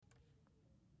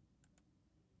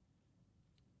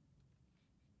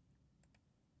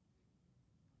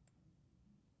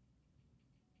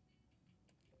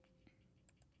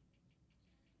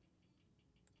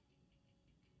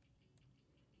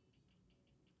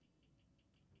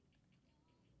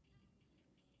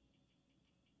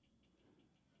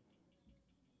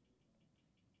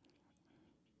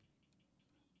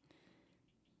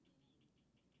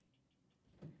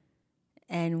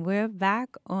And we're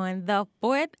back on the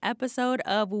 4th episode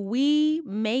of We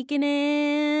Making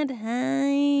It. Hi.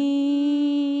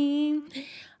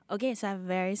 Okay, so I have a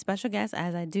very special guest,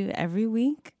 as I do every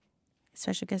week.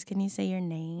 Special guest, can you say your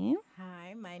name?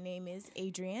 Hi, my name is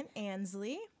Adrienne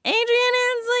Ansley. Adrienne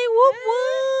Ansley, whoop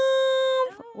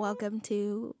whoop. Welcome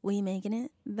to We Making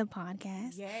It, the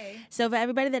podcast. Yay. So for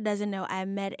everybody that doesn't know, I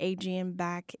met Adrienne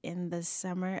back in the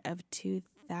summer of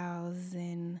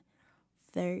 2013.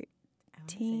 I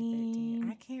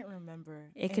 13. I can't remember.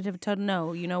 It could have told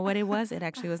no. You know what it was? It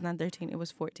actually was not 13. It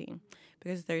was 14.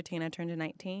 Because 13 I turned to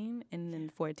 19, and then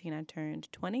 14 I turned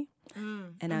 20,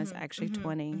 and I was actually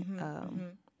 20.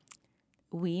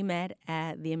 We met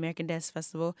at the American Desk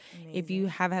Festival. Amazing. If you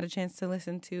have had a chance to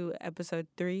listen to episode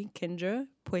 3, Kendra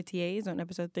Poitier is on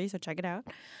episode 3, so check it out.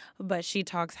 But she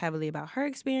talks heavily about her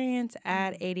experience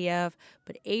at ADF.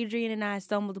 But Adrienne and I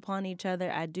stumbled upon each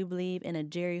other, I do believe, in a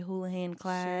Jerry Houlihan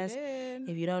class. Sure did.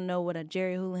 If you don't know what a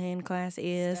Jerry Houlihan class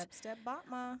is, Step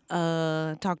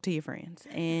Botma. talk to your friends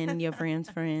and your friends'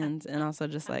 friends, and also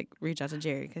just like reach out to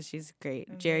Jerry because she's great.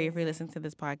 Amazing. Jerry, if you listen to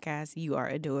this podcast, you are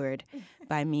adored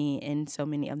by me and so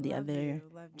many of the Love other you.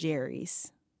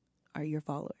 Jerrys are your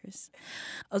followers.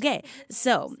 Okay,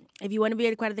 so if you want to be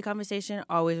a part of the conversation,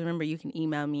 always remember you can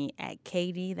email me at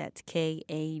Kadie, that's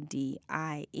Kadie,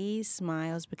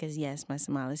 smiles, because yes, my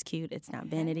smile is cute. It's not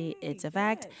vanity, it's a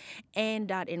fact. And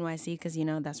 .nyc, because you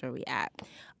know that's where we at.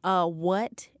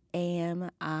 What am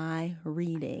I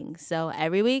reading? So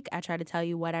every week I try to tell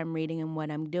you what I'm reading and what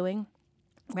I'm doing.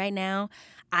 Right now,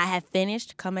 I have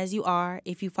finished Come As You Are.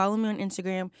 If you follow me on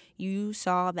Instagram, you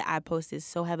saw that I posted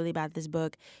so heavily about this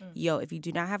book. Yo, if you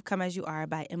do not have Come As You Are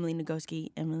by Emily Nagoski,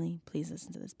 Emily, please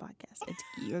listen to this podcast.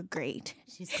 You're great.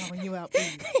 She's calling you out,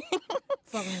 please.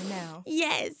 Follow me now.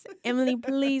 Yes. Emily,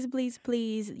 please, please,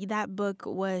 please. That book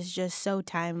was just so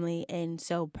timely and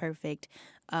so perfect.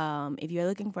 If you're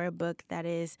looking for a book that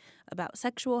is about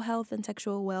sexual health and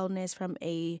sexual wellness from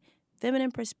a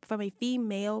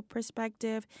female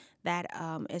perspective, that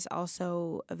is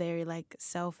also a very like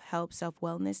self-help,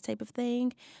 self-wellness type of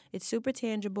thing. It's super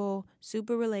tangible,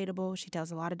 super relatable. She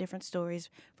tells a lot of different stories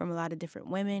from a lot of different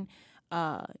women.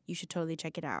 You should totally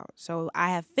check it out. So I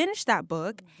have finished that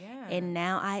book, and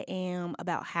now I am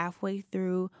about halfway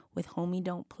through with Homie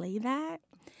Don't Play That.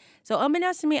 So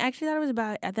unbeknownst to me, I actually thought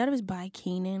it was by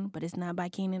Keenan, but it's not by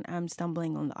Keenan. I'm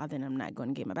stumbling on the author, and I'm not going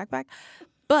to get my backpack.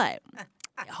 But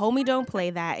Homie Don't Play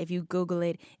That, if you Google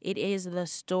it, it is the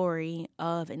story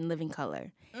of In Living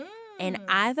Color. And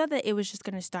I thought that it was just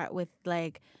going to start with,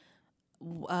 like,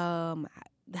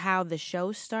 how the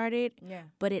show started. Yeah.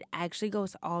 But it actually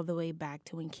goes all the way back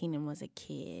to when Keenan was a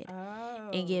kid. Oh.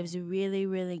 It gives really,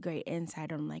 really great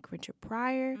insight on, like, Richard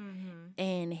Pryor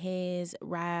and his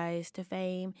rise to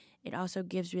fame. It also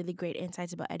gives really great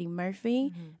insights about Eddie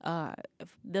Murphy.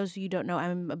 If those of you who don't know,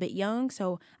 I'm a bit young,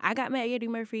 so I got met Eddie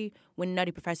Murphy when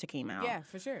Nutty Professor came out. Yeah,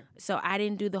 for sure. So I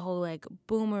didn't do the whole like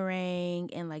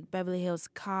Boomerang and like Beverly Hills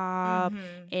Cop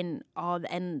and all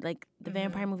the, and like the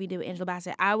vampire movie did with Angela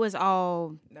Bassett. I was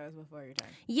all That was before your time.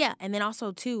 yeah, and then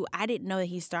also too, I didn't know that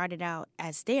he started out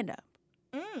as stand up.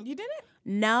 You didn't?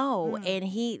 No, and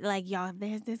he, like, y'all,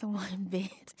 there's this one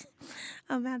bit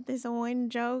about this one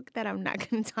joke that I'm not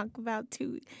going to talk about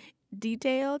too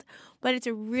detailed, but it's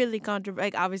a really controversial,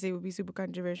 like, obviously it would be super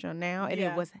controversial now, and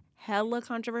it was hella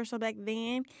controversial back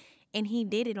then, and he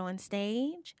did it on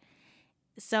stage.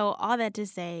 So all that to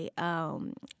say,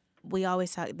 we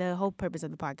always talk, the whole purpose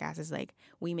of the podcast is, like,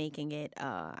 we making it,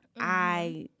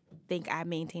 I think I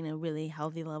maintain a really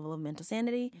healthy level of mental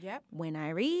sanity when I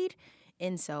read.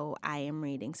 And so I am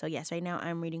reading. So yes, right now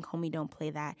I'm reading Homie Don't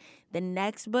Play That. The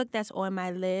next book that's on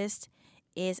my list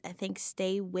is, I think,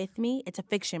 Stay With Me. It's a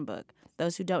fiction book.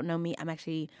 Those who don't know me,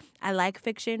 I like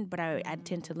fiction, but I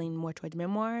tend to lean more towards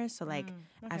memoirs. So like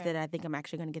after that, I think I'm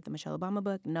actually going to get the Michelle Obama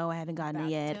book. No, I haven't gotten it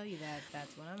yet. Tell you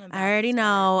that's what I'm about I already to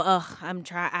know. Ugh, I'm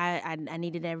trying. I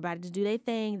needed everybody to do their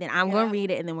thing. Then I'm going to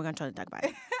read it, and then we're going to try to talk about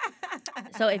it.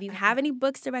 So if you have any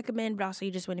books to recommend, but also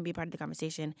you just want to be part of the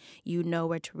conversation, you know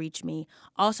where to reach me.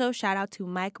 Also, shout out to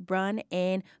Mike Brunn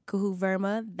and Kuhu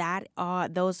Verma.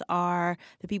 Those are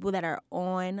the people that are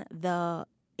on the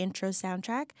intro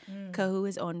soundtrack. Kahu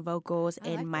is on vocals,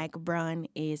 and Mike Brunn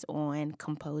is on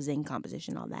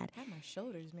composition, all that. I have my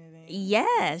shoulders moving.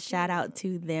 Yes, shout out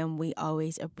to them. We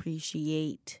always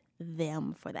appreciate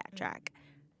them for that track.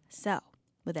 So,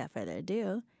 without further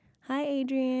ado, hi,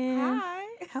 Adrienne. Hi.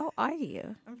 How are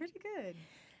you? I'm pretty good.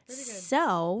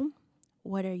 So,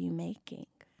 what are you making?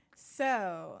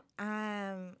 So,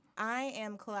 I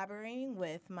am collaborating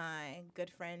with my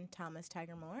good friend Thomas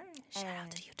Tiger Moore. Shout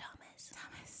out to you, Thomas.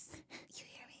 You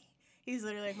hear me? He's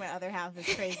literally like my other half.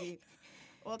 It's crazy.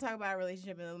 We'll talk about our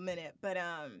relationship in a minute. But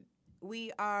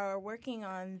we are working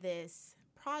on this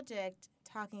project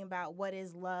talking about what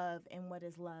is love and what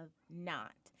is love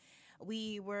not.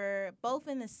 We were both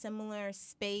in a similar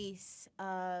space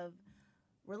of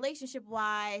relationship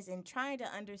wise and trying to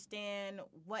understand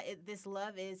what this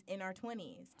love is in our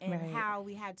 20s and Right. how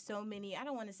we had so many, I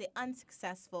don't want to say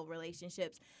unsuccessful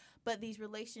relationships, but these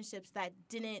relationships that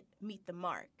didn't meet the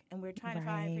mark. And we're trying to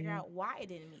figure Right. out why it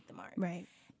didn't meet the mark. Right.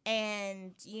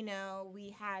 And, you know, we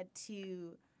had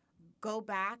to go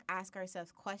back, ask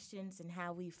ourselves questions and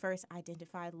how we first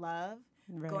identified love,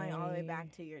 going all the way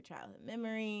back to your childhood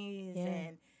memories Yeah.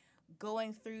 and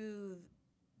going through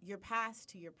your past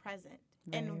to your present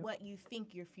and Right. what you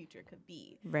think your future could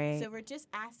be. Right. So we're just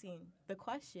asking the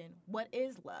question, what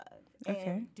is love? Okay.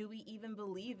 And do we even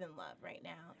believe in love right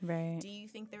now? Right. Do you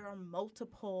think there are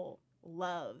multiple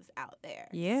loves out there?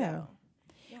 Yeah. So,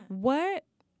 yeah. What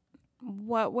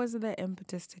was the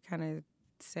impetus to kind of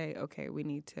say, okay, we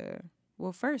need to,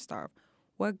 well, first off,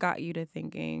 what got you to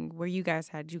thinking,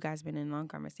 had you guys been in long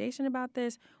conversation about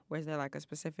this? Was there like a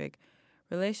specific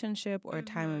relationship or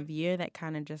time of year that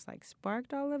kind of just like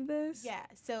sparked all of this? Yeah.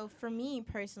 So for me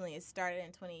personally, it started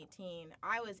in 2018.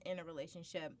 I was in a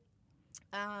relationship,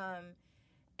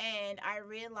 and I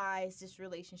realized this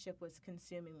relationship was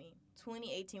consuming me.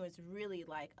 2018 was really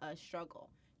like a struggle,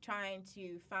 trying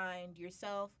to find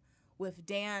yourself with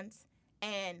dance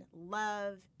and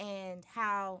love and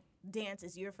how dance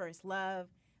is your first love,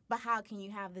 but how can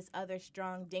you have this other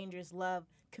strong, dangerous love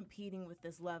competing with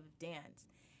this love of dance?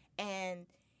 And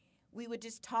we would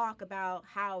just talk about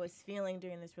how I was feeling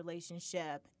during this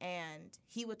relationship, and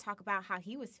he would talk about how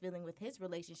he was feeling with his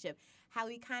relationship, how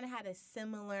he kind of had a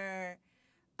similar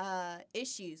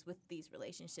issues with these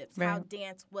relationships, how Right.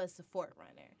 dance was the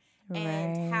forerunner,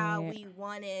 and how Right. we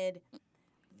wanted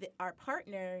our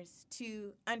partners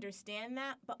to understand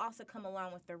that, but also come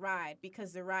along with the ride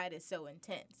because the ride is so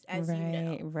intense, as you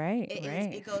know. Right.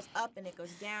 It goes up and it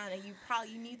goes down, and you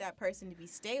need that person to be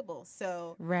stable.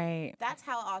 So Right. that's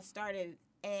how it all started.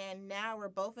 And now we're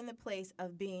both in the place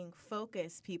of being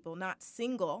focused people, not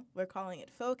single. We're calling it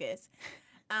focus.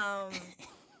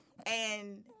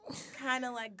 And kind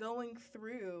of like going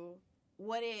through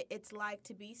what it's like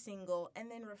to be single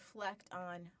and then reflect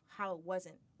on how it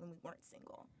wasn't when we weren't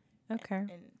single. Okay.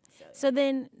 And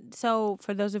So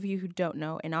for those of you who don't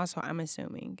know, and also I'm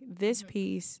assuming, this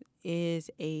piece is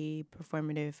a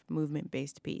performative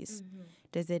movement-based piece.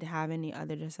 Does it have any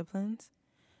other disciplines?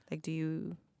 Like, do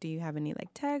you have any like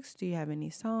text? Do you have any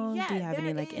songs? yeah, Do you have any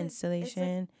there like is. installation?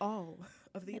 It's like all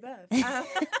of the above.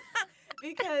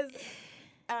 Because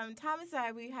Thomas and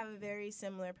I, we have very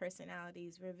similar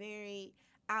personalities. We're very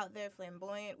out there,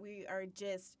 flamboyant.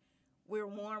 We're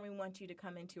warm. We want you to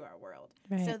come into our world.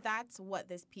 Right. So that's what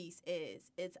this piece is.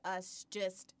 It's us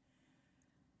just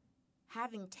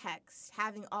having text,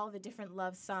 having all the different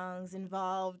love songs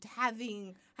involved,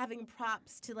 having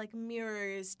props to like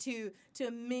mirrors to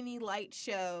a mini light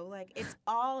show. Like it's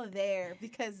all there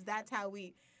because that's how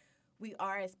we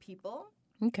are as people.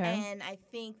 Okay. And I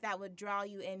think that would draw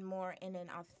you in more in an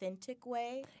authentic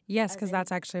way. Yes, as because in-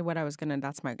 that's actually what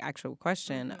that's my actual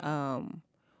question.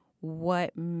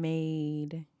 What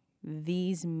made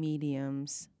these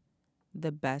mediums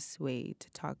the best way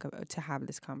to have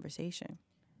this conversation?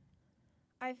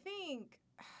 I think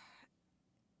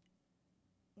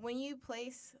when you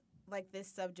place like this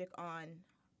subject on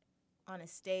a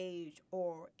stage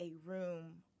or a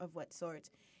room of what sorts,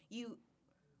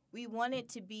 we want it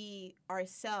to be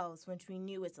ourselves, which we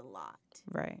knew is a lot.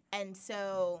 Right. And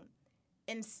so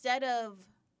instead of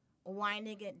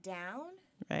winding it down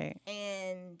Right.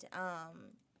 and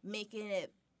making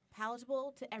it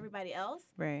palatable to everybody else,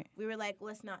 Right. we were like,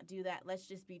 let's not do that. Let's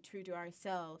just be true to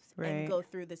ourselves Right. and go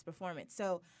through this performance.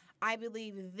 So I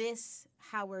believe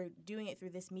how we're doing it through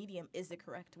this medium is the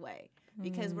correct way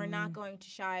because we're not going to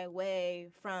shy away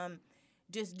from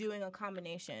just doing a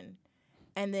combination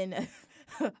and then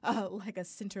like a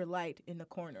center light in the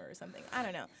corner or something. I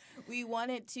don't know. We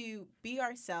wanted to be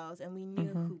ourselves and we knew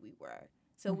who we were.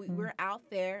 So we're out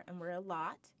there and we're a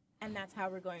lot. And that's how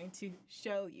we're going to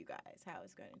show you guys how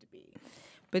it's going to be.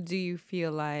 But do you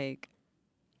feel like,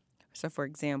 so for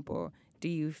example, do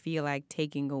you feel like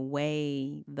taking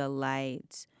away the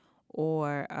lights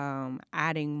or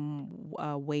adding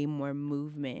way more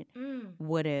movement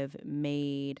would have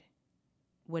made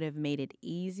it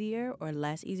easier or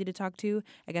less easy to talk to?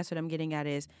 I guess what I'm getting at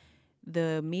is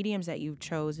the mediums that you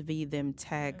chose, be them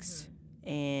text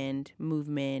and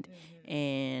movement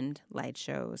and light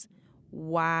shows.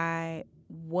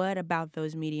 What about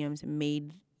those mediums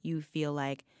made you feel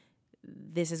like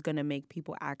this is going to make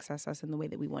people access us in the way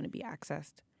that we want to be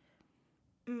accessed?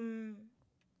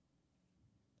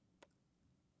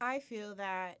 I feel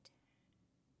that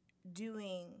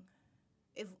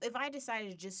if I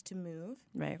decided just to move,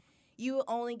 Right. you will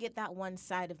only get that one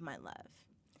side of my love.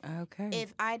 Okay.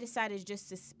 If I decided just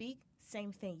to speak,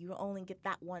 same thing. You will only get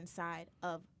that one side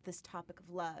of this topic of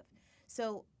love.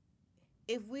 So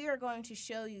if we are going to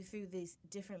show you through these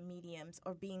different mediums,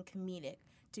 or being comedic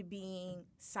to being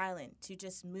silent to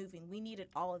just moving, we need it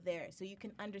all there so you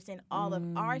can understand all of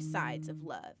our sides of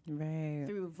love. Right.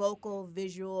 Through vocal,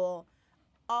 visual,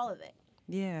 all of it.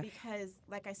 Yeah. Because,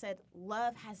 like I said,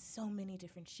 love has so many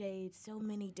different shades, so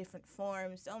many different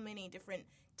forms, so many different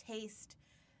taste,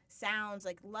 sounds.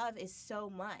 Like, love is so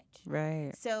much.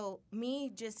 Right. So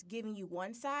me just giving you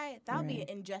one side, that would be Right.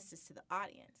 an injustice to the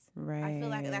audience. Right. I feel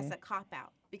like that's a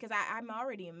cop-out because I'm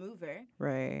already a mover.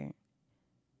 Right.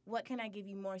 What can I give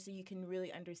you more so you can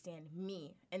really understand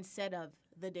me instead of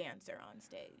the dancer on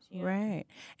stage? You know? Right.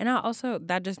 And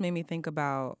that just made me think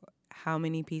about how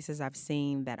many pieces I've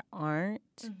seen that aren't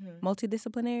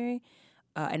multidisciplinary.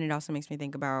 And it also makes me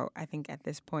think about, I think at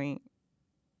this point,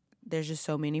 there's just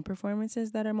so many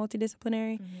performances that are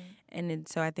multidisciplinary. And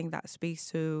so I think that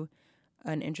speaks to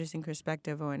an interesting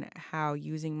perspective on how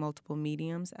using multiple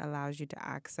mediums allows you to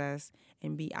access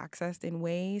and be accessed in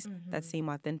ways that seem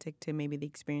authentic to maybe the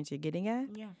experience you're getting at.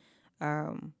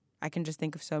 Yeah. I can just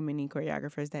think of so many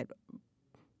choreographers that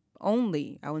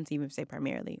only, I wouldn't even say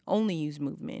primarily, only use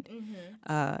movement.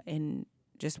 And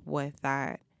just what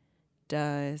that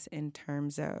does in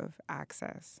terms of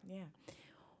access. Yeah.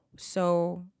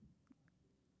 So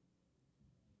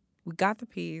we got the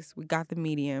piece, we got the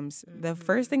mediums. The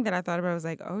first thing that I thought about was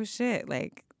like, oh shit,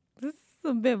 like this is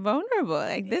a bit vulnerable.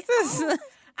 Like this is.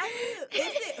 I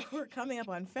mean, we're coming up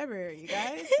on February, you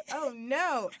guys. Oh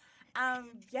no.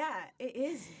 Yeah, it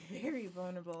is very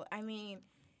vulnerable. I mean,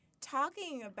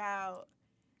 talking about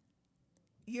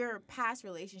your past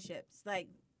relationships, like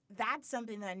that's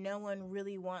something that no one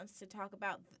really wants to talk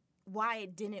about, why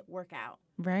it didn't work out.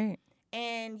 Right.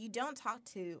 And you don't talk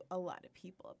to a lot of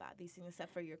people about these things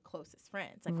except for your closest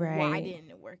friends. Like, Right. why didn't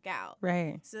it work out?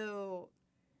 Right. So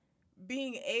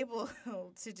being able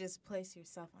to just place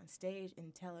yourself on stage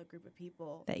and tell a group of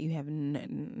people that you have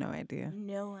no idea.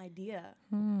 No idea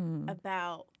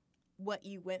about what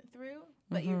you went through,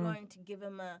 but you're going to give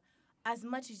them as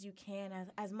much as you can,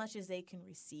 as much as they can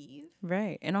receive.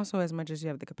 Right. And also as much as you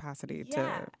have the capacity to.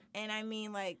 Yeah. And I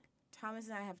mean, like, Thomas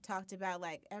and I have talked about,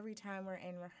 like, every time we're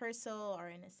in rehearsal or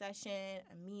in a session,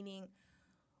 a meeting,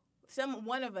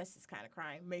 one of us is kind of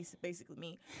crying, basically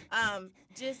me,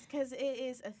 just because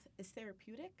it's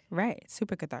therapeutic. Right.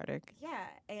 Super cathartic. Yeah.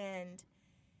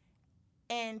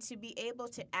 And to be able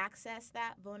to access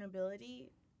that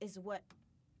vulnerability is what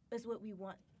we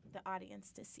want the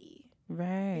audience to see.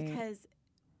 Right. Because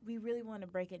we really want to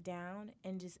break it down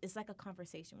and just, it's like a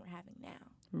conversation we're having now.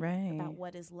 Right. About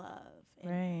what is love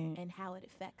and how it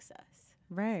affects us.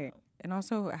 Right. So. And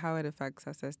also how it affects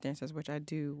us as dancers, which I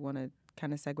do want to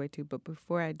kind of segue to. But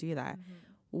before I do that,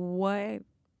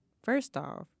 first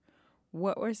off,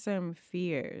 what were some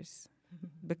fears?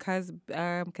 Because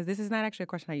this is not actually a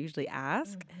question I usually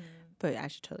ask, but I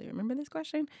should totally remember this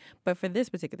question. But for this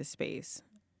particular space,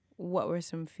 what were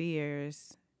some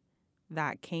fears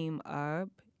that came up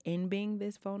in being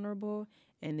this vulnerable?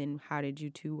 And then how did you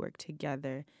two work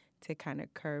together to kind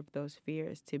of curb those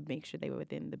fears to make sure they were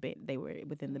within the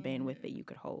bandwidth that you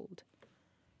could hold?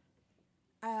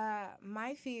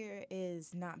 My fear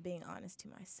is not being honest to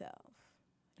myself.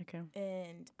 Okay.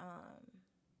 And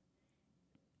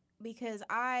because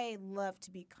I love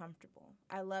to be comfortable.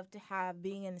 I love to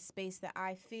being in a space that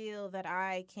I feel that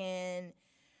I can,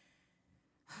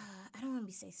 I don't want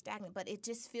to say stagnant, but it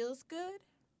just feels good.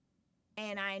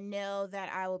 And I know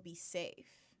that I will be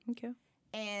safe. Okay.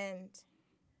 And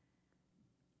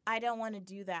I don't want to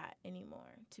do that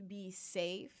anymore. To be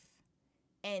safe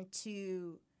and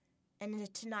to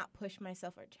not push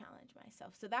myself or challenge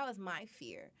myself. So that was my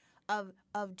fear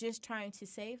of just trying to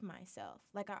save myself,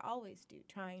 like I always do,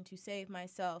 trying to save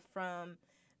myself from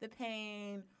the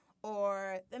pain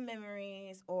or the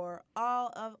memories or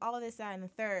all of this, that, and the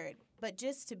third. But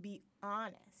just to be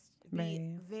honest, be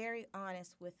very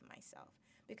honest with myself.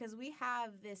 Because we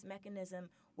have this mechanism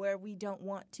where we don't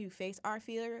want to face our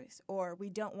fears, or we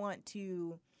don't want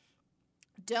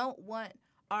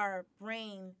our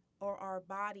brain or our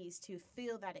bodies to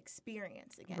feel that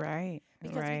experience again. Right.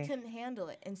 Because we couldn't handle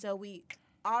it. And so we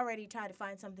already try to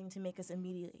find something to make us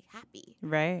immediately happy.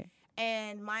 Right.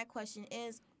 And my question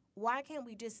is, why can't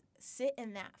we just sit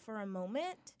in that for a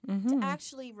moment to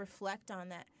actually reflect on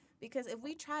that? Because if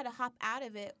we try to hop out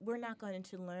of it, we're not going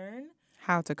to learn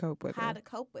how to cope with how it. to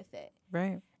cope with it.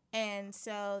 Right. And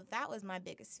so that was my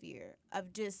biggest fear,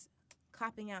 of just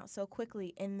copping out so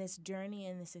quickly in this journey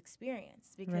and this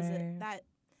experience, because Right. that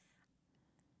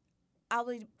I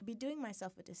would be doing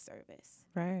myself a disservice.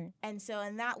 Right. And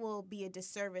that will be a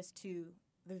disservice to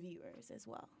the viewers as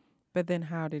well. But then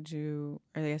how did you,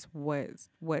 or I guess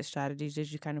what strategies did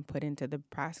you kind of put into the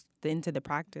practice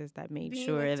that made Being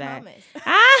sure with that Thomas.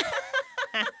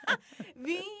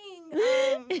 being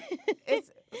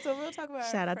So we'll talk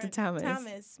about shout our out to friend Thomas.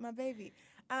 Thomas, my baby.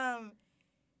 Thomas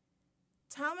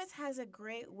has a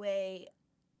great way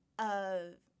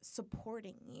of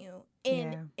supporting you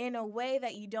in a way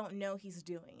that you don't know he's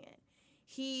doing it.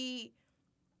 He's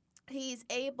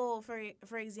able,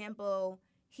 for example,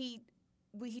 he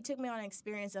took me on an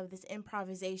experience of this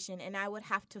improvisation, and I would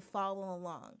have to follow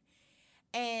along.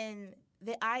 And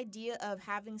the idea of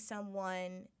having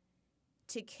someone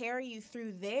to carry you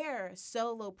through their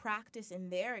solo practice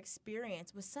and their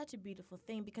experience was such a beautiful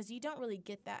thing, because you don't really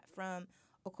get that from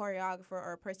a choreographer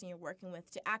or a person you're working with,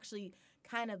 to actually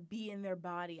kind of be in their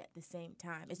body at the same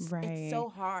time. It's so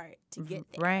hard to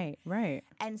get there. Right.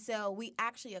 And so we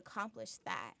actually accomplished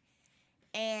that.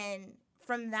 And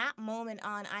from that moment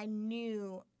on, I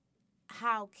knew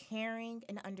how caring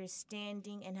and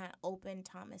understanding and how open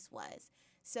Thomas was.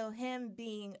 So him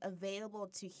being available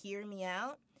to hear me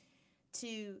out,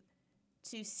 to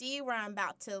see where I'm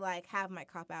about to like have my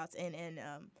cop outs and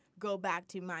go back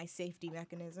to my safety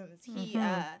mechanisms. He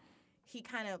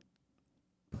kind of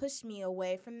pushed me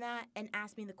away from that and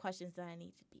asked me the questions that I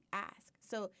need to be asked.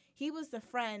 So he was the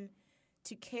friend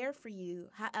to care for you,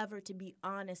 however, to be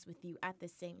honest with you at the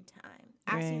same time.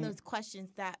 Asking those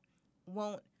questions that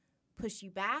won't push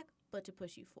you back, but to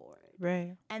push you forward.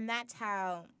 Right. And that's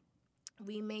how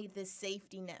we made this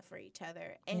safety net for each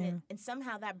other. And and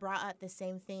somehow that brought out the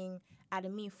same thing out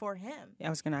of me for him. I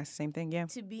was going to ask the same thing, yeah.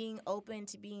 To being open,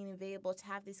 to being available, to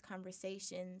have these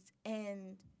conversations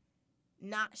and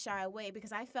not shy away,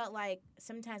 because I felt like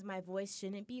sometimes my voice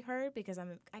shouldn't be heard, because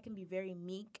I can be very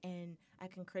meek and I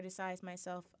can criticize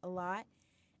myself a lot.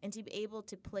 And to be able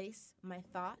to place my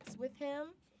thoughts with him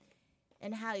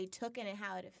and how he took it and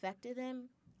how it affected him,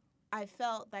 I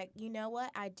felt like, you know what,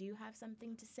 I do have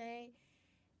something to say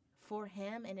for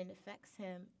him, and it affects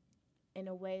him in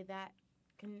a way that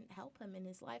can help him in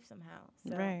his life somehow.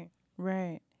 So.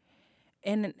 Right.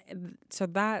 And so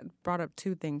that brought up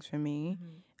two things for me.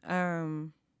 Mm-hmm.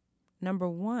 Number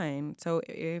one, so guys,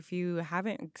 if you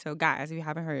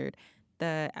haven't heard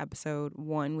the episode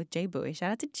 1 with Jay Bowie,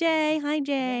 shout out to Jay. Hi,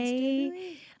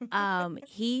 Jay. Yes,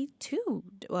 he too,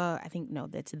 well, I think, no,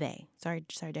 that's they. Sorry,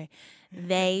 Jay.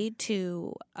 They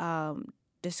too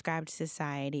described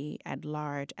society at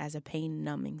large as a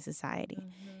pain-numbing society.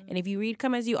 Mm-hmm. And if you read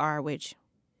Come As You Are, which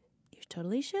you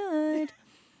totally should,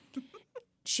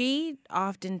 she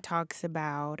often talks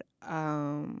about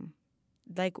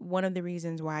like one of the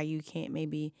reasons why you can't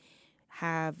maybe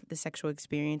have the sexual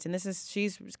experience, and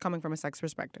she's coming from a sex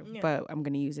perspective, but I'm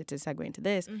going to use it to segue into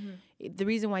this. Mm-hmm. The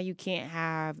reason why you can't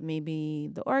have maybe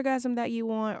the orgasm that you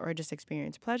want or just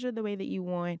experience pleasure the way that you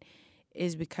want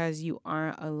is because you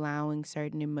aren't allowing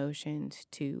certain emotions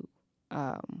to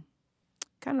kind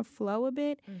of flow a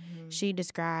bit. Mm-hmm. She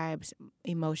describes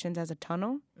emotions as a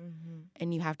tunnel,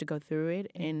 and you have to go through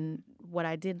it. Mm-hmm. And what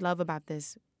I did love about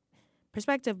this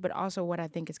perspective, but also what I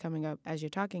think is coming up as you're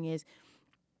talking, is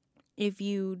if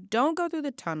you don't go through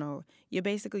the tunnel, you're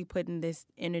basically putting this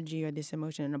energy or this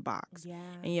emotion in a box. Yeah.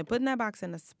 And you're putting that box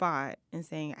in a spot and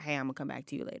saying, hey, I'm going to come back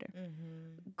to you later.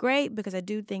 Mm-hmm. Great, because I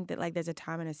do think that like there's a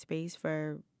time and a space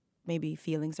for maybe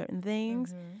feeling certain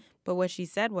things. Mm-hmm. But what she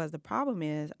said was the problem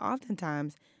is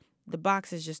oftentimes the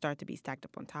boxes just start to be stacked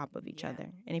up on top of each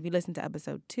other. And if you listen to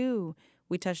episode 2,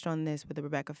 we touched on this with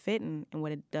Rebecca Fitton and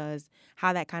what it does,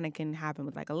 how that kind of can happen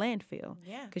with like a landfill.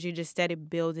 Yeah. Because you just steady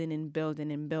building and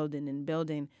building and building and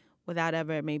building without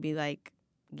ever maybe like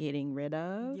getting rid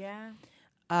of. Yeah.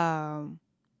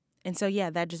 And so, yeah,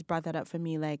 that just brought that up for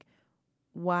me. Like,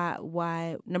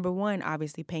 why, number one,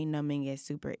 obviously pain numbing is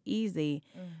super easy,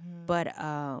 but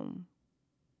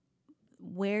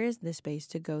where is the space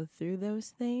to go through those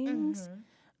things?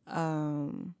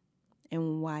 And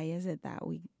why is it that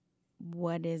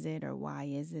what is it or why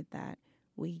is it that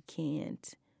we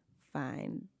can't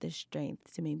find the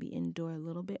strength to maybe endure a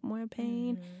little bit more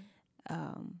pain?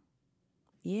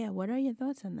 Yeah, what are your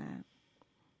thoughts on that?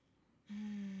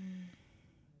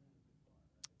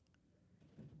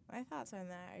 My thoughts on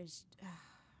that is,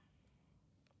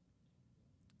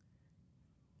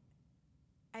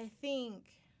 I think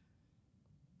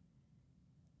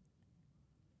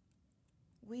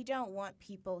we don't want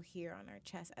people here on our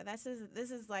chest.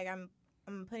 This is like I'm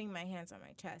putting my hands on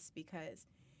my chest, because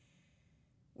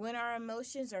when our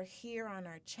emotions are here on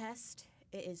our chest,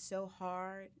 it is so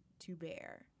hard to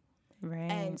bear.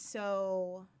 Right. And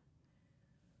so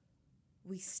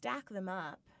we stack them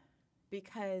up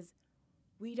because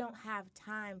we don't have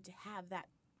time to have that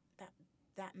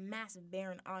massive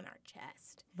bearing on our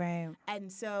chest. Right.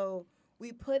 And so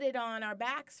we put it on our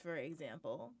backs, for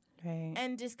example. Right.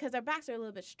 And just because our backs are a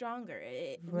little bit stronger.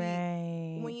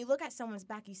 Right. When you look at someone's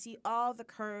back, you see all the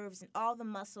curves and all the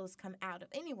muscles come out of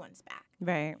anyone's back.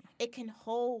 Right. It can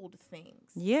hold things.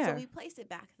 Yeah. So we place it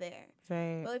back there.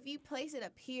 Right. But if you place it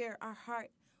up here, our heart,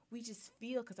 we just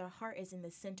feel, because our heart is in the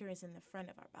center, is in the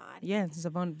front of our body. Yes, it's a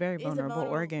very vulnerable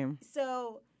organ.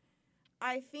 So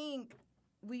I think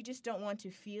we just don't want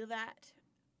to feel that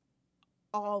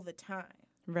all the time.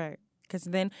 Right. Because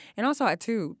then, and also,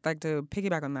 too, like to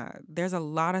piggyback on that, there's a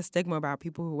lot of stigma about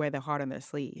people who wear their heart on their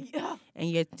sleeve. Yeah. And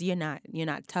you're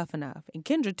not tough enough. And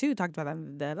Kendra, too, talked about that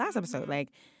in the last episode. Like,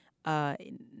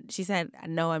 she said,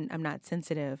 no, I'm not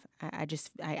sensitive.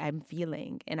 I'm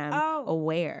feeling and I'm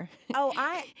aware. Oh,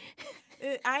 I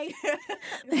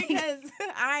because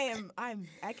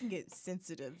I can get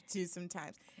sensitive too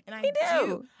sometimes. And I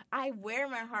do. I wear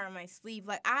my heart on my sleeve.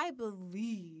 Like, I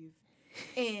believe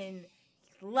in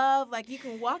love. Like, you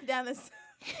can walk down the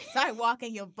sidewalk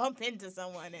and you'll bump into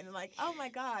someone and like, oh my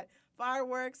God,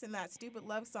 fireworks and that stupid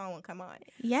love song will come on.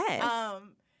 Yes.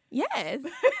 Yes.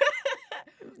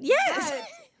 Yes.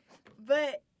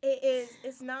 But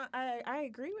it's not, I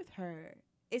agree with her.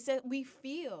 It's that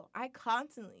I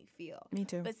constantly feel. Me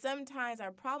too. But sometimes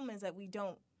our problem is that we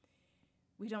don't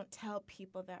tell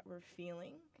people that we're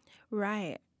feeling.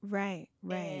 Right.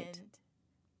 And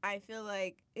I feel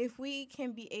like if we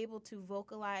can be able to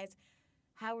vocalize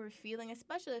how we're feeling,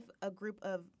 especially if a group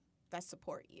of that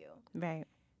support you. Right.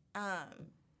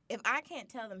 If I can't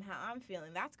tell them how I'm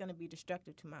feeling, that's going to be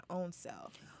destructive to my own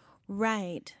self.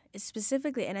 Right.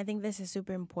 Specifically, and I think this is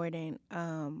super important.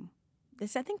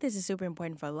 I think this is super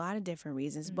important for a lot of different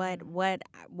reasons. But what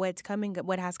has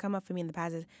come up for me in the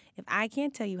past is, if I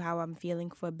can't tell you how I'm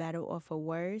feeling, for better or for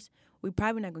worse, we're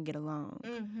probably not gonna get along.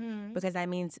 Mm-hmm.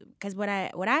 Because what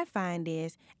I find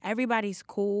is everybody's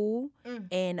cool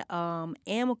and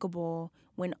amicable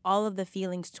when all of the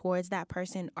feelings towards that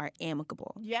person are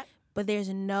amicable. Yep. But there's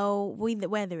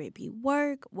whether it be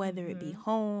work, whether it be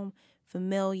home,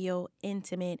 familial,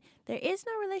 intimate, there is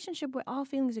no relationship where all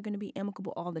feelings are going to be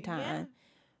amicable all the time. Yeah.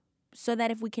 So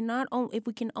that if we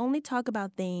can only talk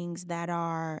about things that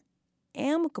are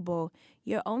amicable,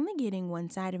 you're only getting one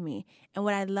side of me. And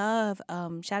what I love,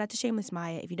 shout out to Shameless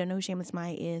Maya. If you don't know who Shameless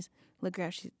Maya is, look her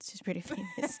up. She's pretty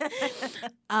famous.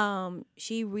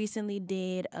 She recently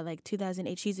did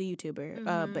 2008. She's a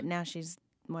YouTuber, but now she's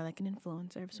more like an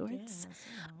influencer of sorts. Yes,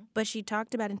 But she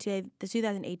talked about in the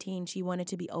 2018, she wanted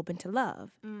to be open to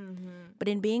love. Mm-hmm. But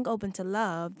in being open to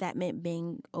love, that meant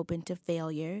being open to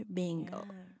failure, being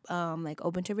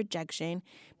open to rejection,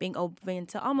 being open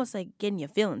to almost like getting your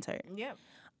feelings hurt. Yep.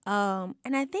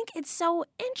 And I think it's so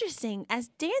interesting. As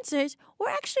dancers,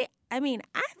 I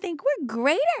think we're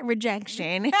great at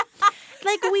rejection.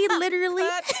 Like, we literally...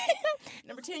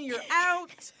 Number 10, you're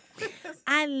out.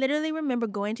 I literally remember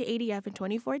going to ADF in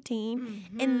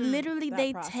 2014, and literally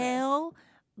they tell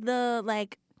the,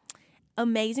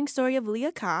 amazing story of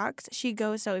Leah Cox. She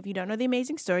goes, so if you don't know the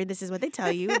amazing story, this is what they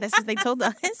tell you. That's what they told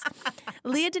us.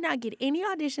 Leah did not get any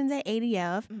auditions at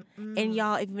ADF. And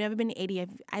y'all, if you've never been to ADF,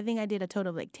 I think I did a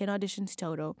total of 10 auditions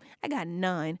total. I got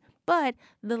none. But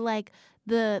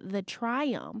the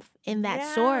triumph in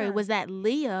that story was that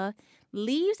Leah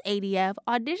leaves ADF,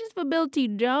 auditions for Bill T.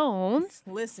 Jones.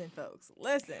 Listen, folks,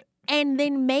 listen. And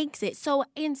then makes it. So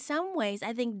in some ways,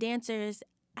 I think dancers,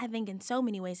 in so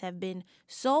many ways, have been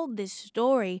sold this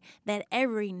story that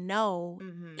every no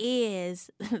is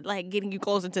like getting you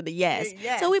closer to the yes.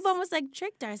 So we've almost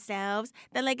tricked ourselves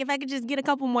that if I could just get a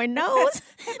couple more no's.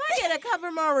 If I get a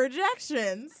couple more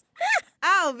rejections,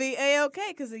 I'll be A-okay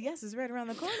because the yes is right around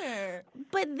the corner.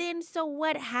 But then, so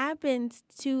what happens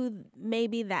to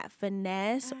maybe that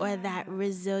finesse or that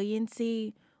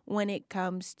resiliency when it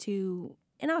comes to,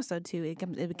 and also too, it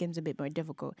becomes a bit more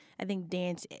difficult. I think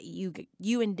dance,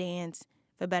 you and dance,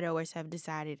 for better or worse, have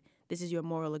decided this is your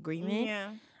moral agreement.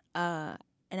 Yeah.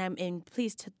 And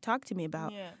please talk to me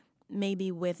about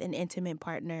maybe with an intimate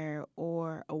partner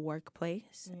or a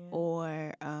workplace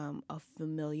or a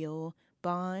familial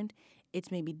bond, it's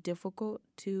maybe difficult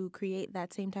to create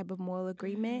that same type of moral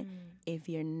agreement if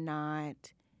you're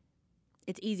not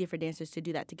it's easier for dancers to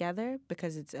do that together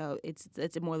because it's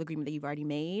a moral agreement that you've already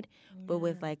made. But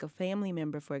with like a family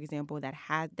member, for example,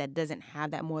 that doesn't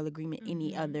have that moral agreement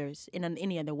any other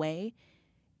way,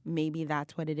 maybe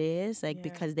that's what it is. Like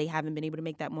because they haven't been able to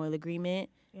make that moral agreement,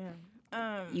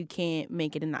 you can't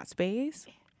make it in that space.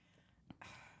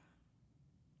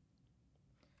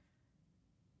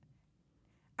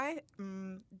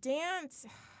 Dance,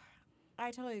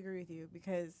 I totally agree with you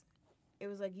because it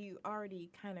was like you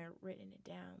already kind of written it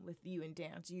down with you and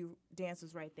dance. Dance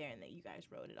was right there, and that you guys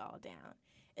wrote it all down,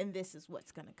 and this is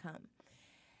what's gonna come.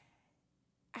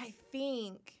 I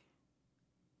think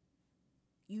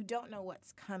you don't know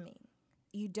what's coming.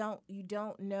 You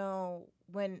don't know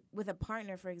when with a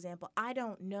partner, for example. I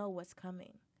don't know what's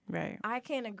coming. Right. I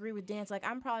can't agree with dance. Like,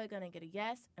 I'm probably going to get a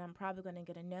yes, and I'm probably going to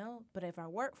get a no. But if I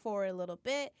work for it a little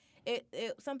bit,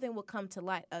 something will come to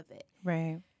light of it.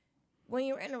 Right. When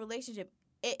you're in a relationship,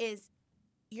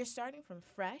 you're starting from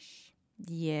fresh.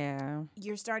 Yeah.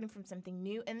 You're starting from something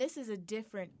new. And this is a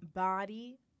different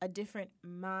body, a different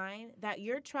mind that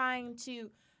you're trying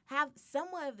to have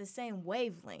somewhat of the same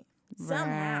wavelength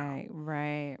somehow.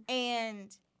 Right.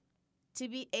 And to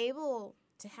be able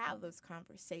to have those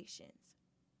conversations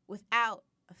without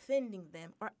offending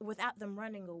them or without them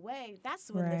running away,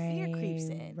 that's when the fear creeps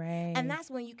in. Right. And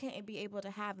that's when you can't be able to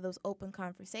have those open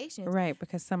conversations. Right,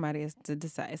 because someone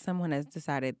has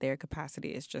decided their capacity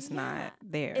is just not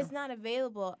there. It's not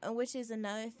available, which is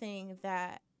another thing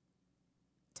that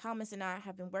Thomas and I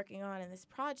have been working on in this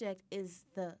project is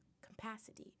the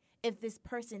capacity. If this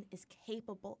person is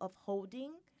capable of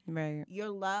holding your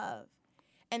love.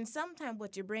 And sometimes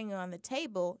what you're bringing on the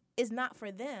table is not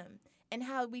for them. And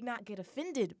how we not get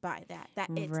offended by that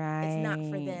it's not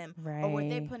for them. Or what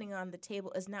they're putting on the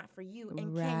table is not for you.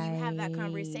 And can you have that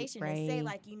conversation and say,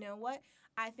 like, you know what?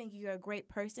 I think you're a great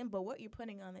person, but what you're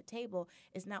putting on the table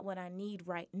is not what I need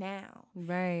right now.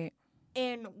 Right.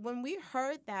 And when we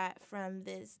heard that from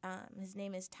this, his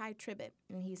name is Ty Tribbett,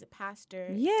 and he's a pastor.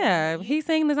 Yeah, he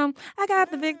sang the song, I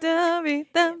got the victory,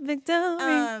 the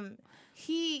victory.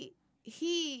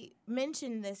 He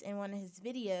mentioned this in one of his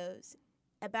videos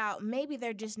about maybe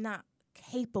they're just not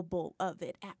capable of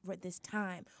it at this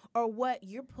time, or what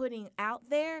you're putting out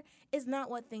there is not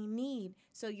what they need.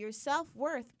 So your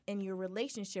self-worth and your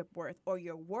relationship worth or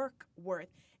your work worth,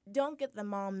 don't get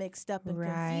them all mixed up and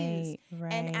confused.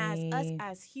 And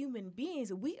as human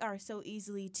beings, we are so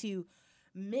easily to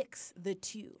mix the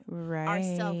two. Our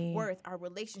self-worth, our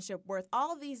relationship worth,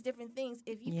 all these different things.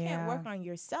 If you can't work on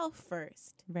yourself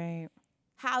first,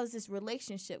 how is this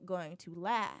relationship going to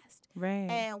last?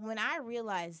 And when I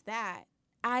realized that,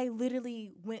 I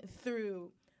literally went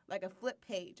through like a flip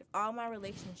page of all my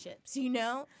relationships,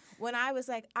 when I was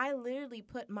like, I literally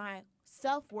put my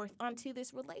self-worth onto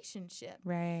this relationship.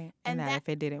 And that if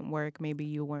it didn't work, maybe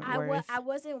you weren't worth. I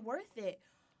wasn't worth it.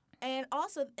 And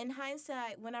also, in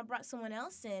hindsight, when I brought someone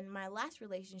else in, my last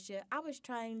relationship, I was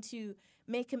trying to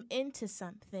make him into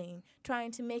something,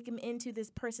 trying to make him into this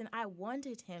person I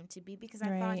wanted him to be because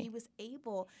I thought he was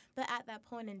able. But at that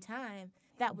point in time,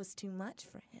 that was too much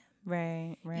for him.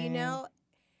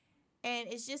 And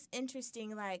it's just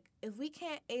interesting, like, if we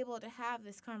can't able to have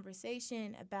this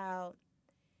conversation about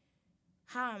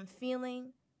how I'm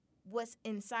feeling, what's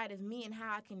inside of me, and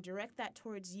how I can direct that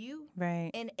towards you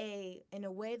in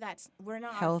a way that's we're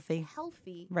not healthy,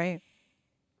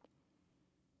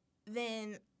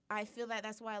 then I feel that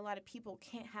that's why a lot of people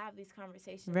can't have these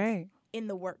conversations in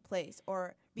the workplace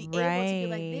or be able to be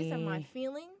like, these are my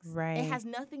feelings. It has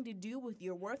nothing to do with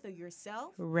your worth or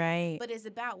yourself. But it's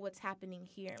about what's happening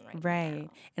here right now.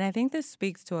 And I think this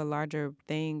speaks to a larger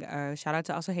thing. Shout out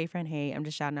to also Hey Friend Hey. I'm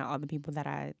just shouting out all the people that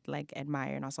I like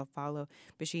admire and also follow.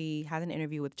 But she has an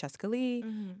interview with Cheska Lee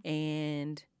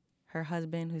and her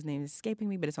husband, whose name is escaping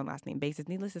me, but it's on last name basis.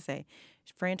 Needless to say,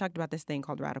 Fran talked about this thing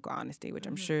called radical honesty, which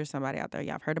I'm sure somebody out there,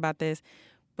 y'all have heard about this.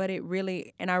 But it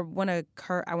really, and I want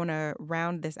to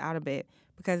round this out a bit,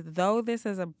 because though this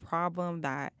is a problem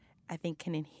that I think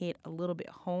can hit a little bit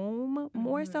home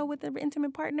more so with an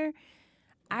intimate partner,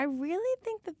 I really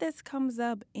think that this comes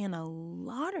up in a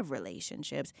lot of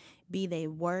relationships, be they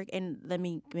work. And let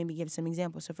me maybe give some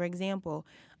examples. So for example,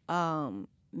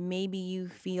 maybe you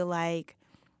feel like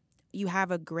you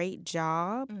have a great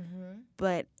job,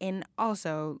 but, and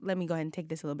also, let me go ahead and take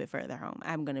this a little bit further home.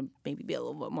 I'm going to maybe be a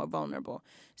little bit more vulnerable.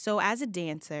 So as a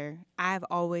dancer, I've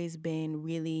always been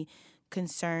really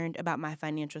concerned about my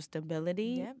financial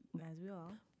stability. Yep, as we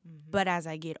all. But as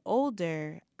I get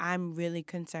older, I'm really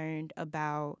concerned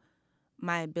about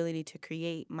my ability to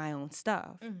create my own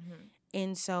stuff.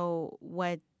 And so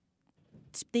what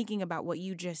thinking about what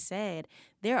you just said,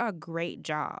 there are great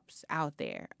jobs out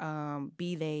there.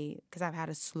 Be they, because I've had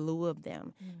a slew of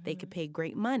them. They could pay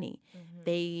great money.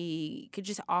 They could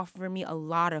just offer me a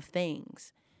lot of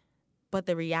things. But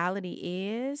the reality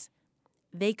is,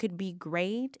 they could be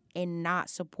great and not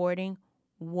supporting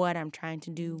what I'm trying to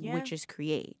do, which is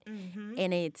create.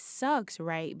 And it sucks,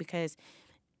 right? Because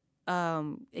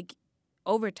like,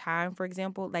 over time, for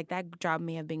example, like that job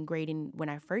may have been great when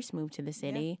I first moved to the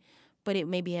city, but it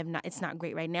maybe it's not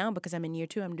great right now because I'm in year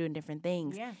 2, I'm doing different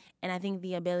things. And I think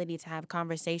the ability to have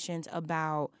conversations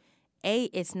about, A,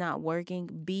 it's not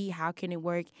working, B, how can it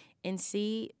work, and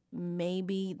C,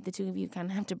 maybe the two of you kind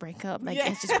of have to break up. Like,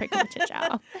 let's just break up with your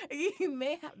job. You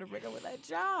may have to break up with that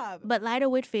job. But Lyda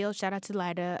Whitfield, shout out to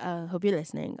Lyda, hope you're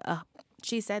listening.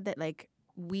 She said that, like,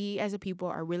 we as a people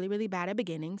are really, really bad at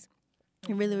beginnings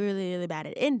and really, really, really bad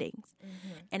at endings.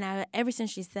 And ever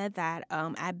since she said that,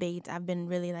 at Bates, I've been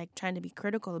really, like, trying to be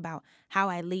critical about how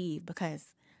I leave because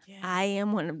I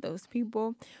am one of those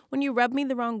people. When you rub me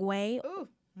the wrong way,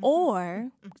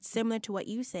 or similar to what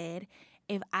you said,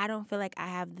 if I don't feel like I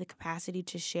have the capacity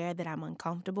to share that I'm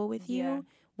uncomfortable with you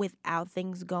without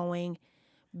things going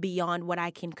beyond what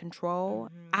I can control,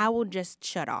 I will just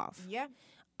shut off.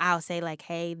 I'll say, like,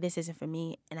 hey, this isn't for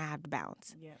me, and I have to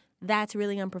bounce. That's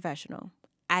really unprofessional.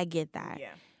 I get that.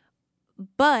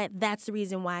 But that's the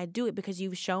reason why I do it, because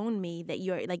you've shown me that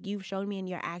you've shown me in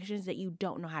your actions that you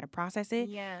don't know how to process it.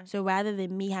 So rather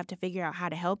than me have to figure out how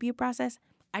to help you process,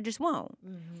 I just won't.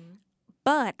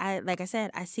 But like I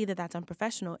said, I see that that's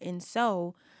unprofessional. And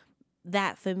so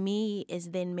that for me is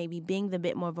then maybe being the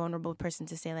bit more vulnerable person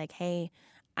to say, like, hey,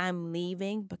 I'm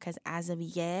leaving because as of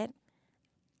yet,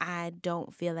 I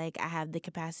don't feel like I have the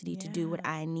capacity to do what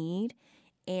I need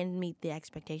and meet the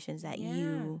expectations that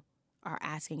you are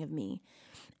asking of me.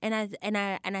 And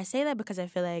I say that because I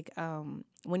feel like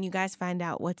when you guys find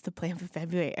out what's the plan for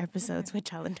February episodes,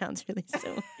 which I'll announce really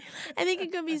soon, I think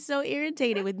it could be so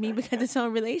irritated with me because it's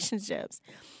on relationships.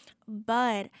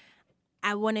 But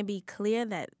I want to be clear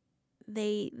that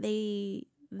this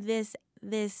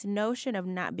notion of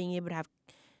not being able to have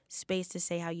space to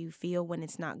say how you feel when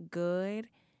it's not good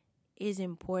is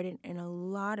important in a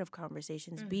lot of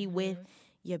conversations. Be with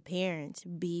your parents,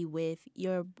 be with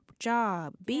your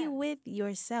job, be with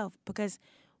yourself. Because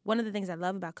one of the things I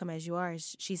love about Come As You Are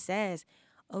is she says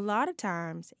a lot of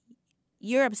times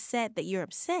you're upset that you're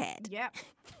upset.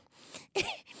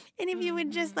 And if you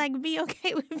would just, like, be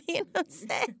okay with being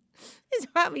upset, it's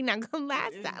probably not going to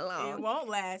last that long. It won't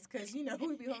last because,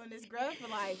 we'll be holding this grudge for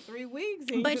like 3 weeks.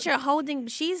 But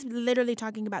she's literally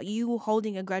talking about you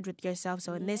holding a grudge with yourself.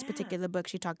 So in this particular book,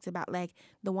 she talks about, like,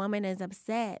 the woman is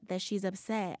upset that she's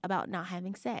upset about not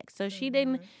having sex. So she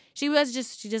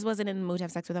just wasn't in the mood to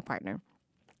have sex with her partner.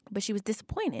 But she was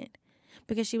disappointed.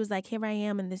 Because she was like, here I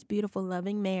am in this beautiful,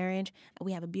 loving marriage.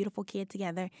 We have a beautiful kid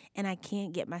together, and I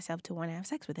can't get myself to want to have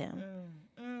sex with him.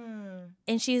 And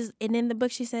in the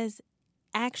book, she says,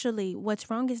 actually, what's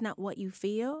wrong is not what you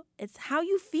feel. It's how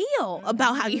you feel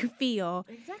about how you feel.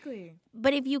 Exactly.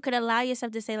 But if you could allow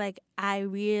yourself to say, like, I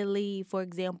really, for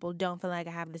example, don't feel like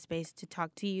I have the space to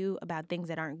talk to you about things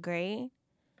that aren't great,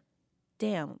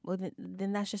 damn, well,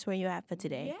 then that's just where you're at for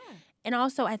today. And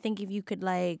also, I think if we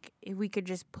could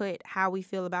just put how we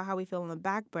feel about how we feel on the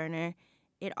back burner,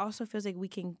 it also feels like we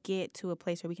can get to a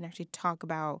place where we can actually talk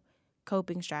about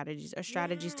coping strategies or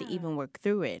strategies to even work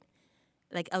through it.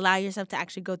 Like, allow yourself to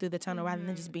actually go through the tunnel rather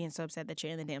than just being so upset that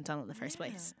you're in the damn tunnel in the first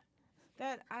place.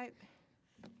 I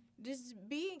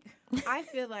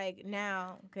feel like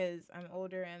now, because I'm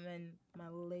older, I'm in my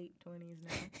late 20s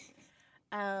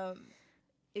now,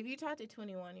 if you talk to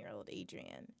 21-year-old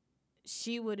Adrienne,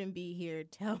 she wouldn't be here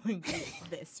telling you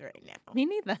this right now. Me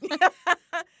neither.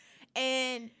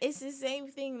 And it's the same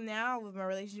thing now with my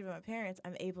relationship with my parents.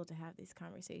 I'm able to have these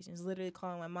conversations, literally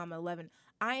calling my mom at 11.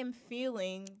 I am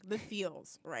feeling the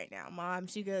feels right now. Mom,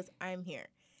 she goes, I'm here.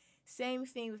 Same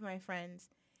thing with my friends.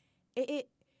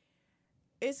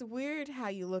 It's weird how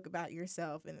you look about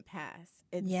yourself in the past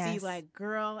and see, like,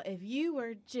 girl, if you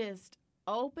were just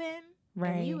open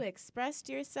and you expressed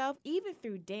yourself, even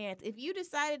through dance, if you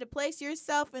decided to place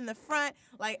yourself in the front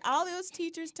like all those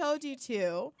teachers told you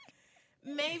to,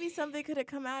 maybe something could have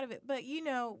come out of it. But,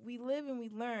 we live and we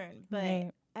learn.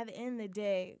 But at the end of the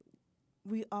day,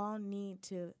 we all need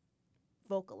to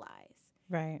vocalize.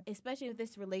 Right. Especially if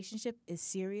this relationship is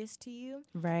serious to you.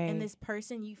 Right. And this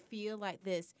person, you feel like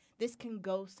this can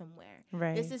go somewhere.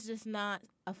 Right. This is just not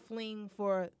a fling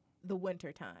for the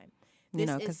winter time.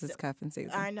 Because it's cuffing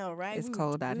season. I know, right? It's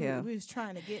cold out here. We was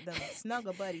trying to get them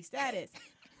snuggle buddy status.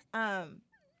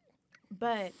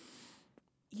 But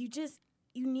you just,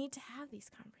 you need to have these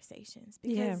conversations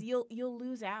because you'll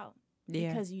lose out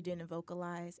because you didn't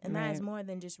vocalize. And that is more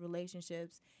than just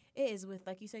relationships. It is with,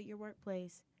 like you said, your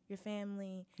workplace, your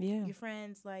family, your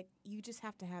friends. Like, you just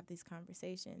have to have these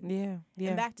conversations.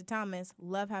 And back to Thomas,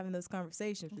 love having those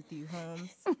conversations with you,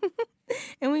 Holmes.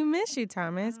 And we miss you,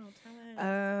 Thomas. Oh,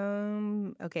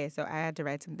 Thomas. Okay, so I had to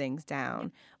write some things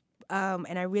down.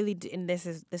 And I really did, and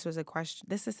this was a question.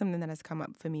 This is something that has come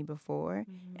up for me before,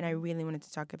 and I really wanted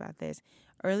to talk about this.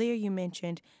 Earlier, you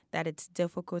mentioned that it's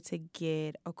difficult to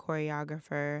get a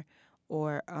choreographer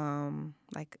or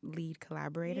like lead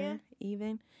collaborator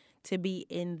even to be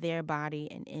in their body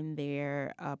and in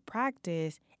their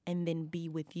practice, and then be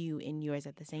with you in yours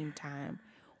at the same time.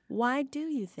 Why do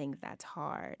you think that's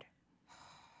hard?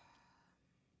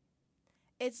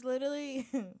 It's literally,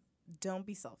 don't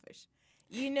be selfish.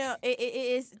 You know, it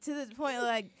is to the point,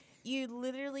 like, you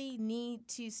literally need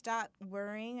to stop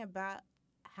worrying about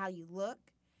how you look,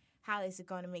 how is it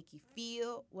going to make you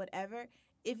feel, whatever.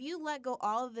 If you let go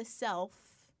all of the self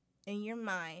in your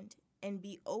mind and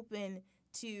be open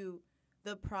to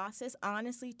the process,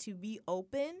 honestly, to be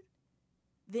open,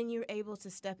 then you're able to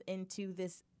step into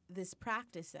this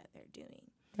practice that they're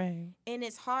doing. Right. And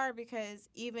it's hard because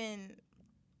even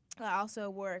I also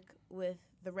work with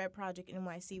the Red Project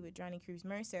NYC with Johnny Cruz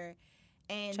Mercer.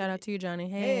 And shout out to you, Johnny.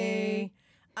 Hey.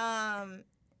 And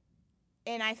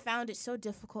I found it so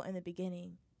difficult in the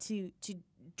beginning to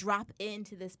drop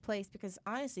into this place because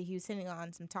honestly, he was hitting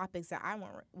on some topics that I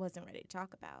wasn't ready to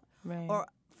talk about. Right. Or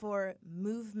for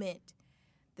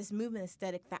this movement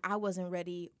aesthetic that I wasn't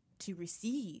ready to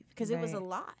receive because it was a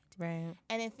lot. Right.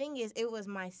 And the thing is, it was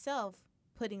myself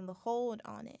putting the hold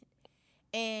on it.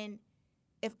 And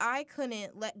if I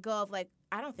couldn't let go of, like,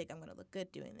 I don't think I'm going to look good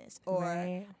doing this, or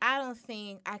I don't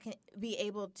think I can be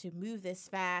able to move this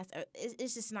fast, or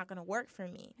it's just not going to work for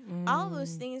me. All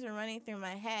those things were running through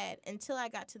my head until I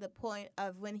got to the point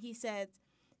of when he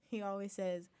always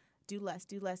says, do less,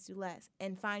 do less, do less,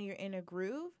 and find your inner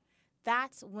groove.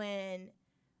 That's when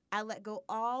I let go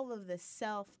all of the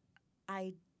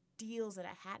self-ideals that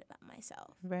I had about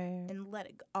myself and let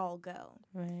it all go.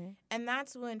 Right. And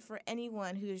that's when, for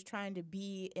anyone who is trying to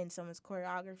be in someone's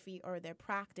choreography or their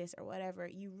practice or whatever,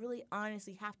 you really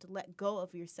honestly have to let go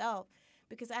of yourself,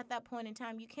 because at that point in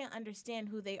time, you can't understand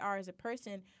who they are as a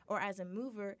person or as a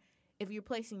mover if you're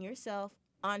placing yourself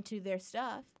onto their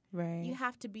stuff. Right. You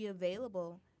have to be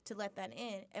available to let that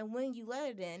in. And when you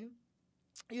let it in,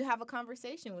 you have a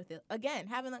conversation with it. Again,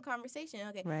 having that conversation.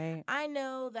 Okay, right. I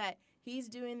know that he's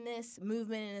doing this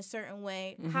movement in a certain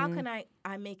way. How can I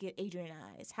make it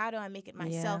Adrianized? How do I make it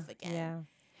myself again? Yeah.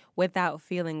 Without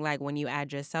feeling like when you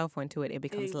add yourself into it, it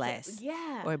becomes less.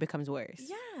 Yeah. Or it becomes worse.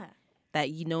 Yeah. That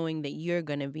knowing that you're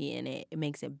going to be in it, it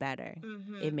makes it better.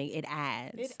 It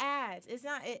adds. It adds. It's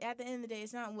not, at the end of the day,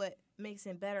 it's not what makes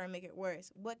it better or make it worse.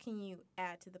 What can you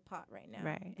add to the pot right now?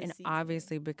 Right. And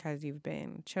obviously, because you've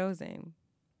been chosen,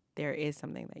 there is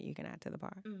something that you can add to the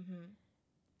pot.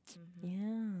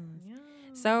 Yeah.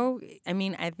 So, I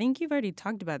mean, I think you've already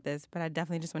talked about this, but I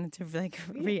definitely just wanted to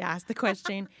re-ask the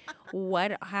question.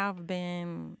 What have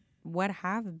been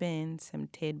some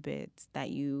tidbits that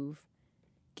you've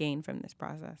gained from this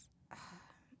process?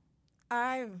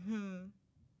 I've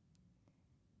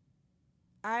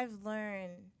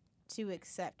learned to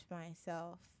accept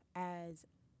myself as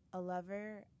a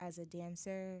lover, as a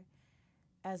dancer,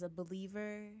 as a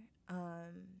believer.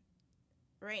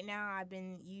 Right now, I've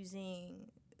been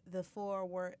using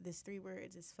these 3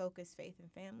 words is focus, faith,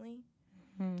 and family.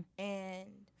 And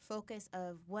focus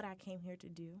of what I came here to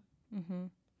do.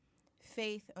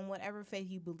 Faith, and whatever faith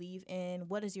you believe in.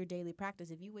 What is your daily practice?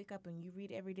 If you wake up and you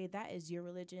read every day, that is your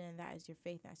religion, and that is your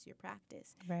faith. That's your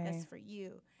practice. Right. That's for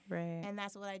you. Right. And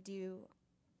that's what I do.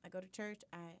 I go to church.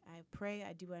 I pray.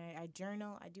 I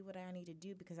journal. I do what I need to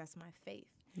do because that's my faith.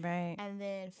 Right. And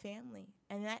then family.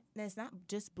 And that's not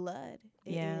just blood.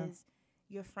 It is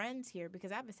your friends here,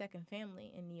 because I have a second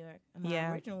family in New York. And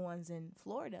my original one's in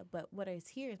Florida. But what is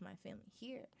here is my family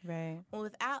here. Right. Well,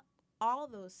 without all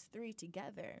those 3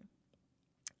 together,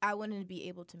 I wouldn't be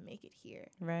able to make it here.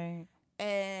 Right.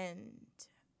 And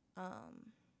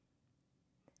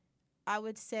I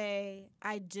would say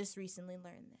I just recently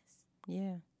learned this.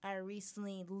 Yeah. I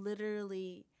recently,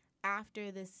 literally,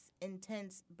 after this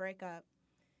intense breakup,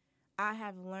 I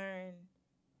have learned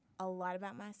a lot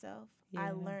about myself. Yeah.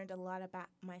 I learned a lot about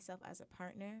myself as a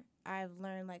partner. I've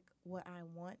learned, like, what I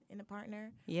want in a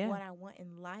partner, what I want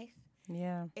in life.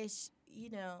 Yeah. It's,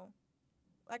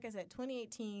 like I said,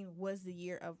 2018 was the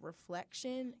year of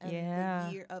reflection and the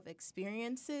year of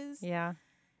experiences. Yeah.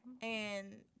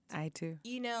 And I too.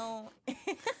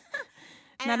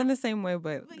 Not in the same way,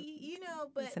 but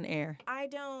but it's an air. I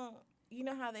don't. You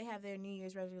know how they have their New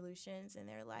Year's resolutions and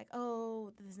they're like,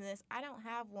 oh, this and this. I don't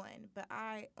have one, but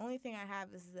only thing I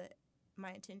have is that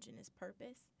my intention is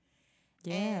purpose.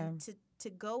 Yeah. And to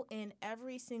go in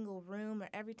every single room or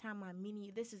every time I'm meeting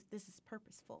you, this is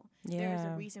purposeful. Yeah. There's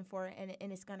a reason for it,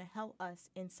 and it's going to help us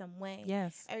in some way.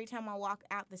 Yes. Every time I walk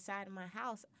out the side of my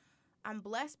house, I'm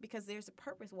blessed because there's a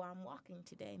purpose why I'm walking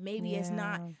today. Maybe it's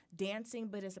not dancing,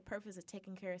 but it's a purpose of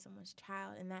taking care of someone's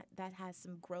child, and that has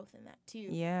some growth in that too.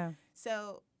 Yeah.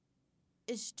 So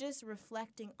it's just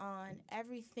reflecting on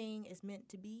everything is meant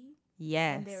to be.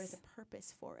 Yes. And there is a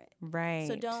purpose for it. Right.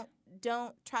 So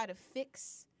don't try to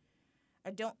fix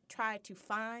or don't try to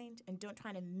find and don't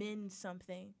try to mend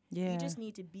something. Yeah. You just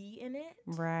need to be in it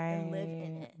and live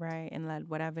in it. Right. And let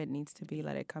whatever it needs to be,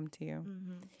 let it come to you.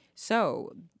 Mm-hmm.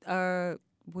 So,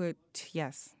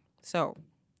 So,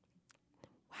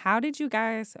 how did you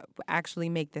guys actually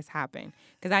make this happen?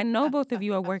 Because I know both of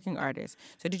you are working artists.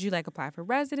 So, did you apply for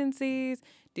residencies?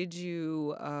 Did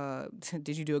you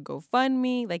do a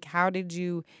GoFundMe? Like, how did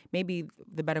you? Maybe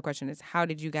the better question is, how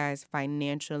did you guys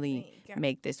financially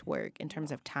make this work in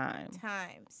terms of time?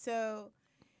 So,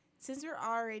 since we're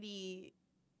already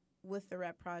with the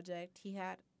Rep Project,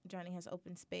 Johnny has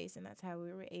open space, and that's how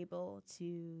we were able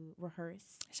to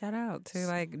rehearse. Shout out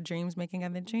to dreams making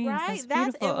other dreams. Right,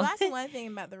 that's beautiful. That's one thing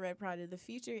about the Red Project. The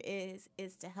future is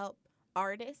to help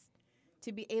artists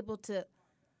to be able to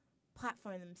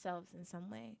platform themselves in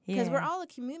some way. Because we're all a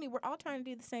community, we're all trying to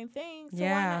do the same thing. So why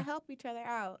not help each other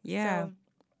out? Yeah, so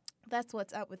that's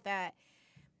what's up with that.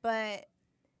 But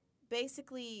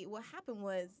basically, what happened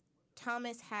was,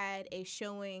 Thomas had a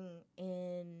showing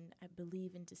I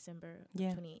believe in December of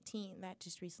 2018 that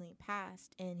just recently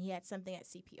passed, and he had something at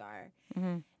CPR.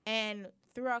 Mm-hmm. And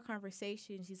through our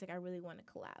conversations, he's like, I really want to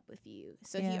collab with you.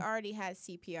 So he already has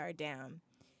CPR down.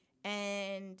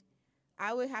 And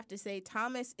I would have to say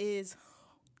Thomas is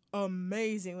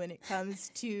amazing when it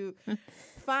comes to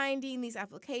finding these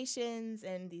applications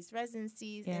and these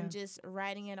residencies and just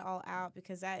writing it all out,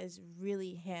 because that is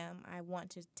really him. I want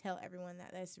to tell everyone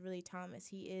that's really Thomas.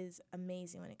 He is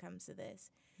amazing when it comes to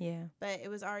this. Yeah. But it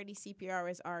was already, CPR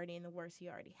was already in the works. He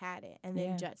already had it. And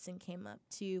then Judson came up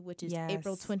too, which is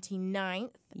April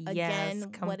 29th.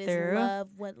 Again, what is love,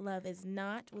 what love is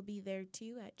not will be there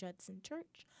too at Judson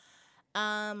Church.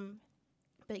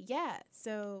 But yeah,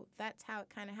 so that's how it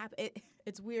kind of happened.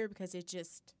 It's weird because it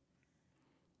just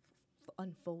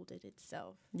unfolded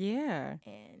itself. Yeah.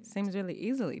 And seems really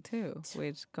easily too,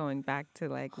 which going back to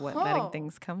letting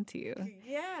things come to you.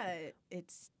 Yeah,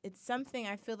 it's something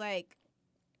I feel like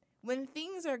when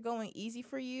things are going easy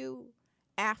for you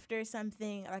after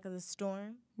something like a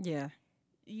storm. Yeah.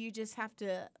 You just have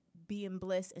to be in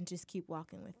bliss and just keep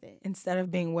walking with it. Instead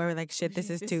of being worried shit, this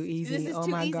is too easy. Oh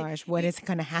my gosh, what is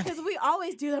going to happen? Because we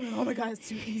always do that. Oh my God, it's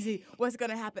too easy. What's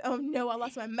going to happen? Oh no, I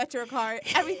lost my Metro card.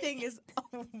 Everything is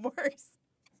worse.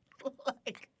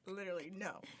 Literally,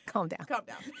 no. Calm down.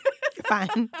 You're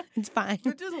fine. It's fine.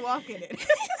 You're just walking it.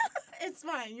 It's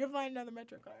fine. You'll find another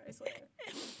Metro card, I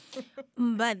swear.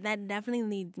 But that definitely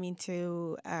leads me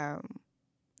to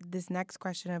this next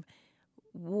question of,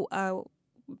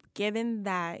 given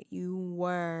that you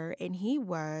were and he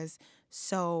was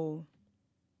so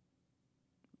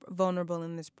vulnerable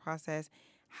in this process,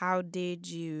 how did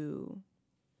you,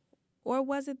 or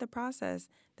was it the process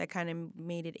that kind of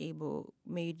made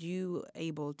you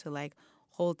able to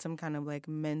hold some kind of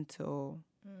mental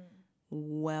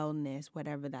wellness,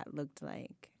 whatever that looked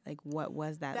like? What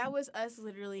was that? That was us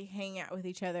literally hanging out with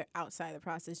each other outside the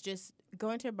process, just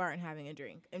going to a bar and having a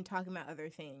drink and talking about other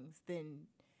things than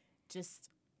just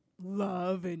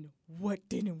love and what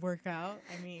didn't work out.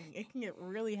 I mean, it can get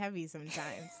really heavy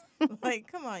sometimes.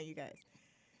 Come on, you guys.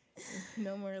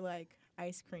 No more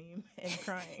ice cream and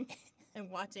crying and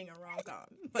watching a rom-com.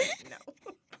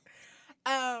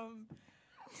 No.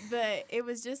 But it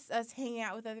was just us hanging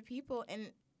out with other people,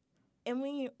 and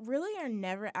we really are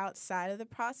never outside of the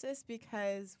process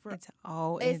because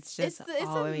it's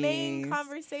a main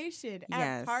conversation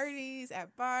at parties,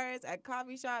 at bars, at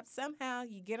coffee shops. Somehow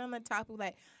you get on the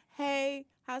topic hey,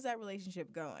 how's that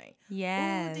relationship going?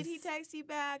 Yes. Ooh, did he text you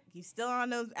back? You still on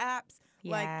those apps?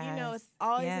 Yes. It's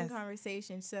always in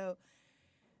conversation. So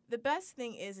the best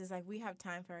thing is we have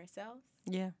time for ourselves.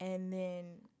 Yeah. And then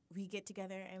we get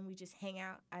together and we just hang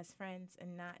out as friends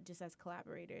and not just as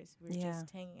collaborators. We're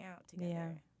just hanging out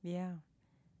together. Yeah.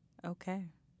 Okay.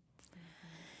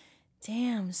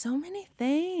 Damn, so many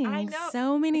things. I know.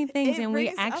 So many things. And we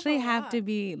actually have lot. to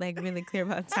be really clear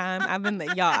about time. I've been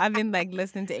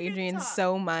listening to Adrienne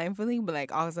so mindfully,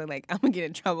 but also I'm gonna get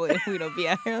in trouble if we don't be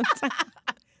out here on time.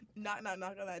 Knock on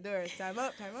that door. Time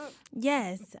up.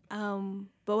 Yes.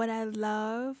 But what I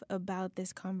love about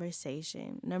this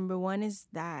conversation, number one, is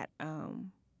that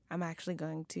I'm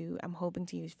hoping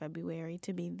to use February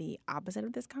to be the opposite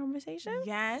of this conversation.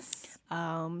 Yes.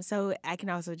 So I can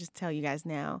also just tell you guys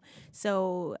now.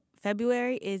 So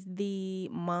February is the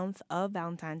month of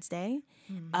Valentine's Day.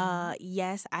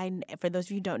 Yes, for those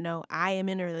of you who don't know, I am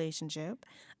in a relationship,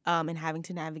 and having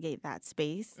to navigate that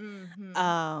space.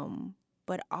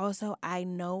 But also I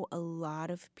know a lot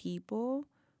of people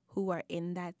who are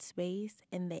in that space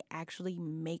and they actually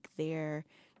make their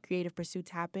creative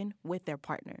pursuits happen with their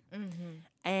partner.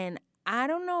 And I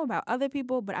don't know about other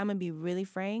people, but I'm going to be really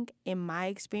frank. In my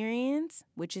experience,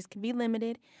 which can be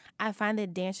limited, I find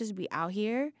that dancers be out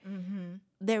here.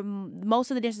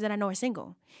 Most of the dancers that I know are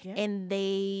single. Yeah. And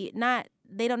they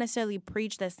don't necessarily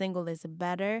preach that single is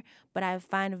better, but I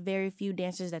find very few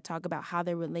dancers that talk about how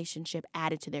their relationship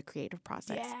added to their creative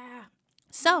process. Yeah.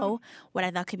 So what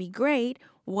I thought could be great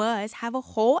was have a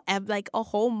whole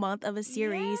month of a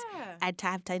series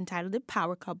entitled The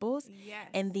Power Couples. Yes.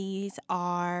 And these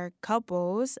are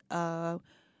couples. We're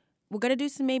going to do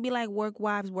some maybe like work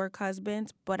wives, work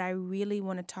husbands, but I really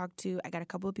want to I got a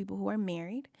couple of people who are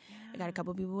married. I got a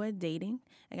couple of people who are dating.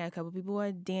 I got a couple of people who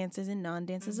are dancers and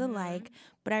non-dancers alike.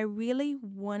 But I really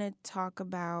want to talk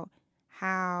about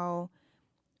how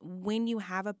when you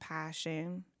have a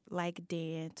passion like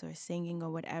dance or singing or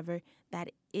whatever, that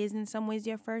is in some ways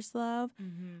your first love,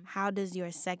 how does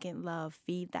your second love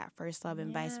feed that first love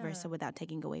and vice versa without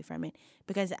taking away from it?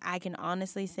 Because I can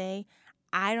honestly say,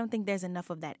 I don't think there's enough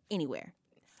of that anywhere.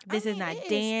 This is not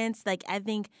dance. Like, I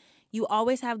think you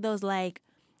always have those, like,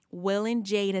 Will and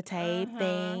Jada type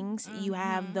things. You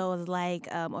have those, like,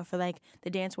 or for, like, the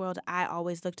dance world, I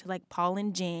always look to, like, Paul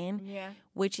and Jen,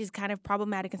 which is kind of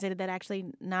problematic considered that actually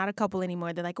not a couple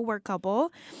anymore. They're, like, a work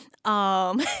couple.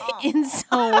 And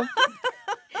so,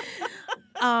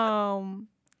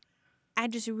 I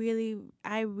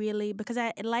really, because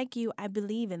like you, I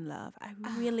believe in love.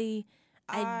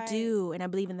 I do, and I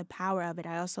believe in the power of it.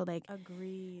 I also made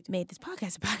this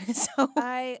podcast about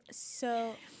it.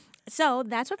 So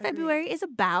that's what February is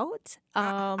about.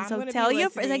 So tell your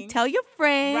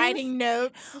friends. Writing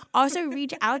notes. Also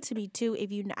reach out to me too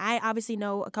I obviously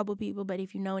know a couple people, but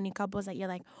if you know any couples that you're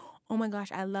like, oh my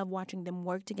gosh, I love watching them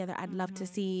work together. I'd love to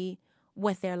see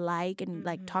what they're like and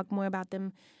like talk more about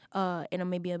them in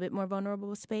maybe a bit more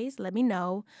vulnerable space. Let me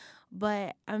know.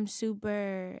 But I'm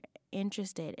super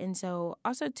interested. And so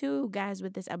also too, guys,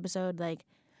 with this episode, like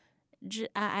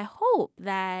I hope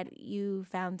that you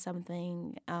found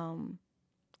something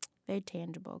very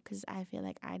tangible, because I feel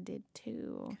like I did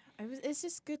too. It's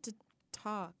just good to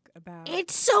talk about.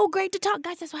 It's so great to talk,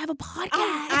 guys. That's why I have a podcast.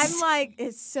 I'm like,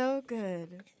 it's so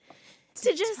good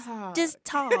to just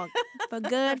talk for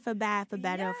good, for bad, for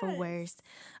better, or for worse.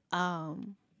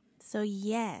 So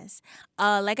yes,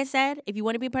 like I said, if you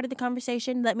want to be a part of the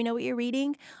conversation, let me know what you're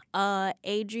reading.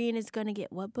 Adrian is gonna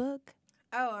get what book?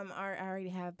 Oh, I already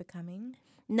have Becoming.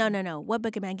 No. What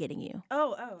book am I getting you?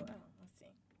 Oh. Let's see.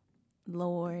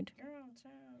 Lord. Girl,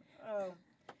 child. Oh.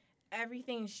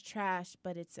 Everything's trash,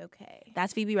 but it's okay.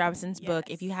 That's Phoebe Robinson's book.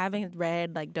 If you haven't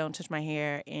read, like, Don't Touch My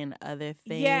Hair and Other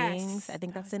Things, I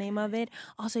think that's the name of it.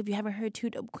 Also, if you haven't heard Two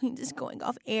Dope Queens is going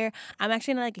off air, I'm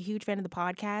actually not, like, a huge fan of the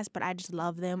podcast, but I just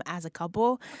love them as a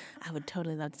couple. I would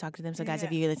totally love to talk to them. So, guys,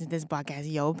 if you listen to this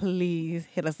podcast, please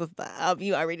hit us up.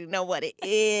 You already know what it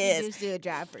is. You just do a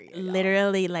job for you.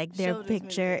 Literally, like, their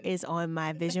picture is on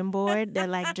my vision board. They're,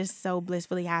 like, just so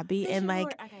blissfully happy. Vision and, like,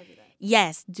 board. I gotta do that.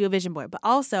 Yes, do a vision board. But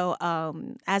also,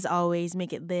 as always,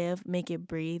 make it live, make it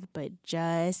breathe, but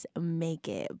just make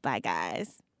it. Bye,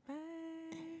 guys.